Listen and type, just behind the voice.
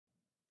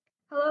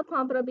Hello,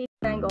 Pompano Beach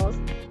Bengals.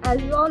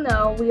 As you all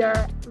know, we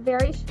are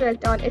very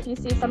strict on if you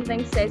see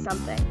something, say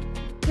something.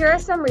 Here are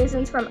some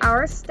reasons from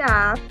our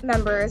staff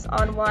members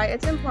on why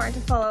it's important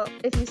to follow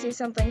if you see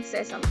something,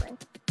 say something.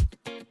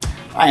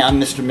 Hi, I'm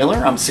Mr. Miller.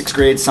 I'm a 6th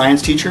grade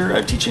science teacher,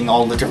 teaching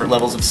all the different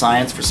levels of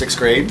science for 6th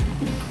grade.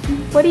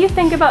 What do you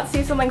think about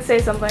see something, say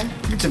something?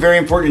 It's a very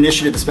important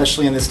initiative,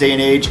 especially in this day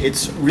and age.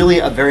 It's really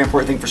a very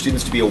important thing for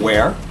students to be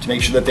aware, to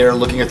make sure that they're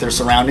looking at their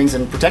surroundings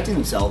and protecting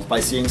themselves by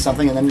seeing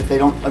something, and then if they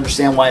don't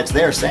understand why it's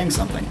there, saying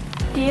something.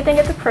 Do you think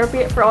it's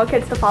appropriate for all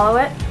kids to follow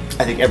it?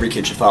 I think every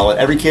kid should follow it.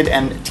 Every kid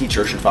and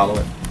teacher should follow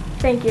it.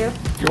 Thank you.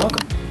 You're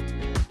welcome.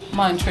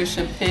 I'm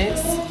Tricia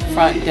Pitts,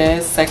 front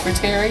desk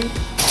secretary.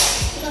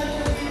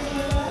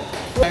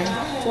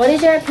 What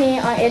is your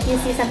opinion on if you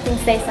see something,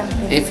 say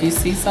something? If you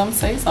see something,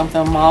 say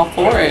something. I'm all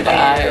for it.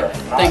 I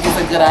think it's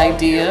a good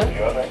idea.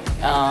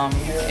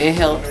 It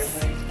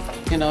helps,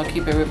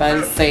 keep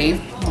everybody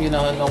safe.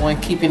 No one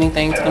keep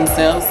anything to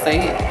themselves.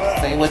 Say it.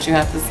 Say what you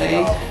have to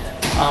say.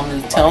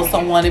 Tell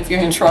someone if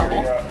you're in trouble.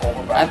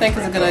 I think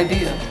it's a good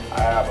idea.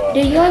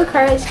 Do you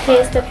encourage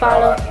kids to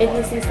follow if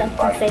you see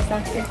something, say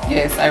something?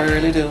 Yes, I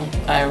really do.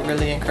 I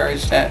really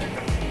encourage that.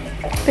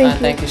 I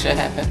think it should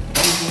happen.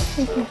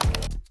 Thank you.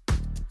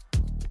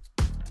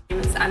 My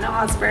name is Anna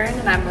Osborne,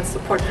 and I'm a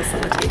support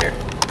facilitator.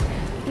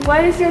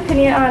 What is your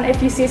opinion on if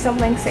you see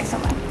something, say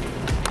something?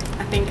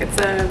 I think it's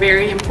a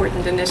very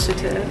important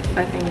initiative.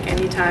 I think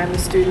anytime a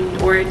student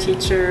or a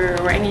teacher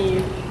or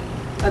any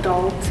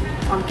adult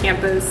on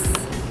campus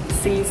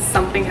sees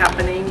something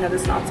happening that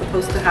is not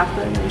supposed to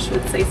happen, you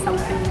should say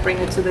something, bring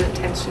it to the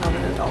attention of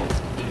an adult.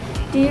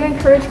 Do you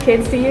encourage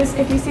kids to use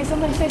if you see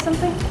something, say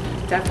something?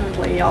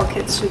 Definitely, all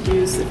kids should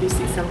use if you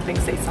see something,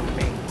 say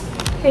something.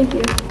 Thank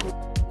you.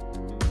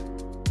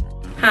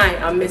 Hi,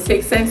 I'm Ms.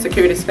 Hickson,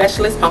 Security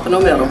Specialist,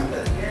 Pompano Middle.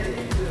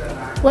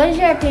 What is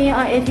your opinion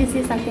on if you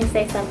see something,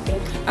 say something?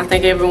 I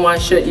think everyone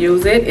should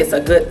use it. It's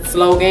a good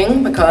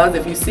slogan because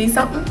if you see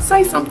something,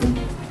 say something.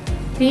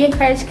 Do you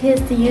encourage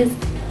kids to use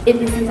if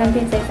you see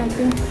something, say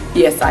something?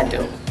 Yes, I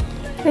do.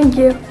 Thank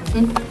you.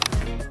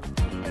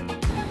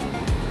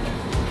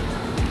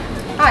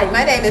 Hi,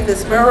 my name is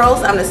Ms.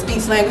 Burrows. I'm the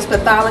speech language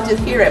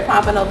pathologist here at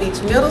Pompano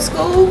Beach Middle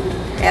School,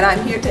 and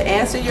I'm here to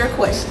answer your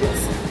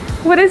questions.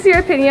 What is your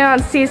opinion on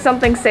see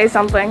something, say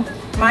something?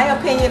 My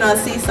opinion on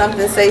see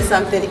something, say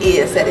something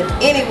is that if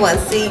anyone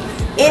see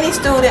any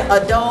student,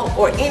 adult,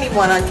 or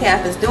anyone on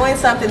campus doing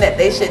something that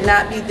they should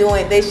not be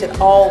doing, they should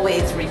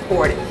always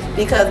report it.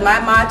 Because my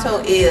motto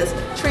is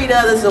treat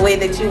others the way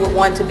that you would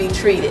want to be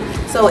treated.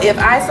 So if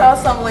I saw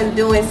someone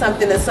doing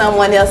something to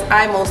someone else,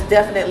 I most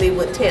definitely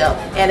would tell.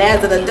 And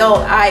as an adult,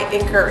 I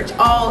encourage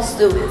all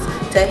students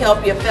to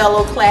help your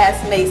fellow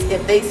classmates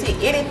if they see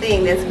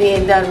anything that's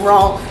being done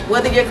wrong,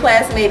 whether your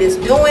classmate is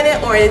doing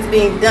it or it's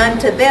being done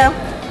to them,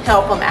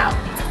 help them out.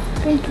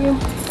 Thank you.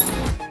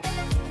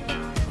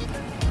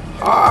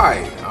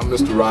 Hi, I'm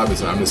Mr.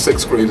 Robinson. I'm the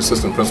 6th grade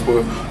assistant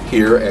principal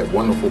here at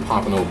wonderful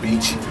Pompano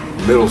Beach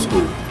Middle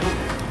School.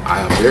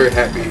 I am very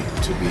happy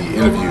to be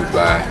interviewed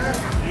by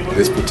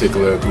this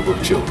particular group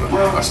of children,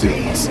 our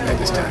students at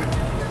this time.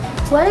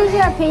 What is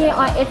your opinion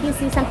on if you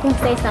see something,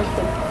 say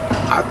something?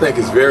 I think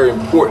it's very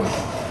important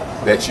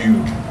that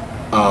you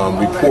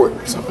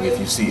report something if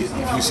you see it.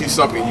 If you see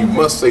something, you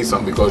must say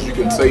something because you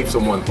can save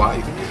someone's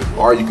life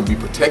or you can be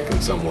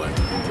protecting someone.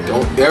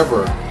 Don't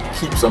ever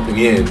keep something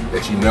in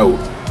that you know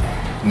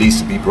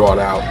needs to be brought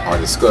out or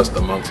discussed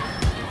amongst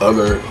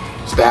other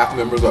staff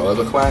members or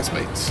other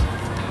classmates.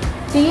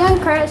 Do you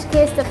encourage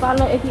kids to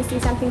follow if you see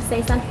something,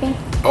 say something?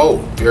 Oh,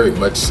 very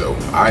much so.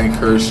 I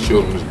encourage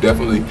children to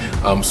definitely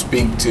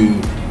speak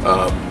to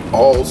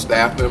all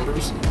staff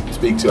members,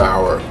 speak to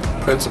our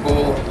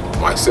principal,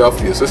 myself,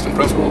 the assistant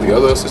principal, the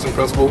other assistant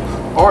principal,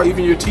 or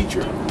even your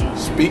teacher.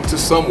 Speak to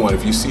someone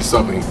if you see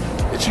something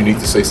that you need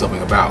to say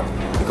something about,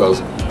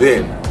 because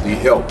then the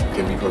help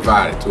can be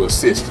provided to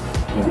assist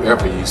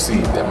whoever you see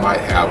that might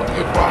have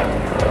a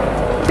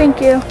problem.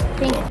 Thank you.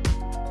 Thank you.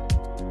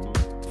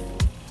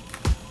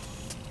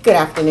 Good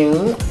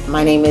afternoon.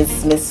 My name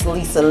is Miss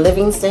Lisa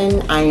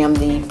Livingston. I am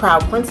the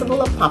proud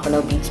principal of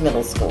Pompano Beach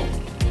Middle School.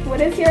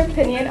 What is your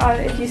opinion on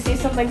if you see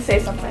something, say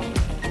something?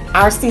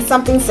 Our See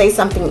Something, Say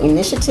Something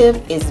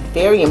initiative is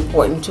very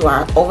important to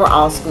our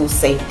overall school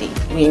safety.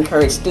 We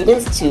encourage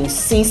students to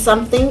see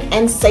something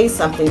and say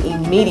something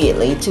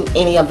immediately to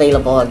any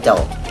available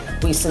adult.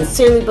 We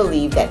sincerely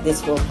believe that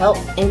this will help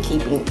in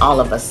keeping all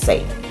of us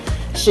safe.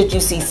 Should you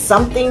see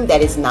something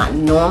that is not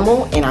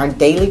normal in our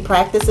daily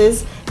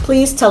practices,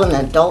 please tell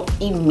an adult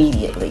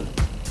immediately.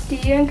 Do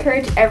you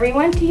encourage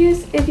everyone to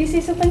use if you see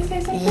something,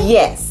 say something?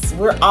 Yes,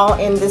 we're all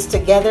in this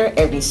together.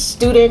 Every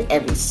student,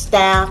 every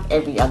staff,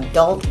 every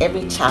adult,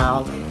 every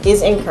child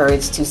is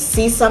encouraged to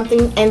see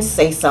something and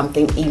say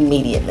something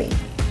immediately.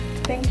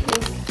 Thank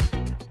you.